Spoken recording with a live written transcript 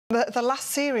The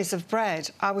last series of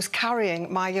Bread, I was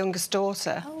carrying my youngest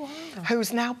daughter,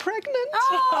 who's now pregnant.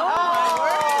 Oh,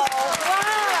 wow!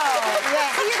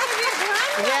 Yeah. So you're going to be a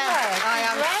grandmother? Yeah, I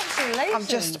am. Congratulations. I'm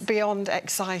just beyond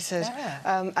excited.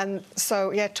 Yeah. And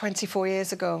so, yeah, 24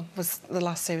 years ago was the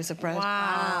last series of Bread.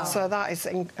 Wow. So that is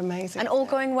amazing. And all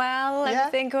going well? Yeah.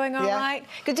 Everything going all Yeah. right?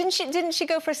 Because didn't she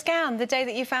go for a scan the day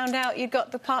that you found out you'd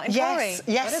got the part in Corrie?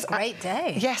 Yes. What a great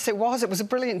day. Yes, it was. It was a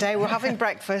brilliant day. We were having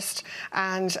breakfast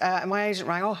and my agent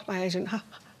rang. Oh, my agent,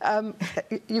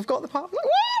 you've got the part? I'm like,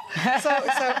 what?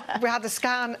 So we had the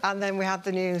scan and then we had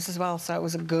the news as well, so it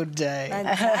was a good day.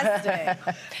 Fantastic.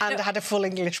 And I had a full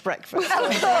English breakfast. With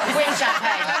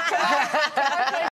champagne.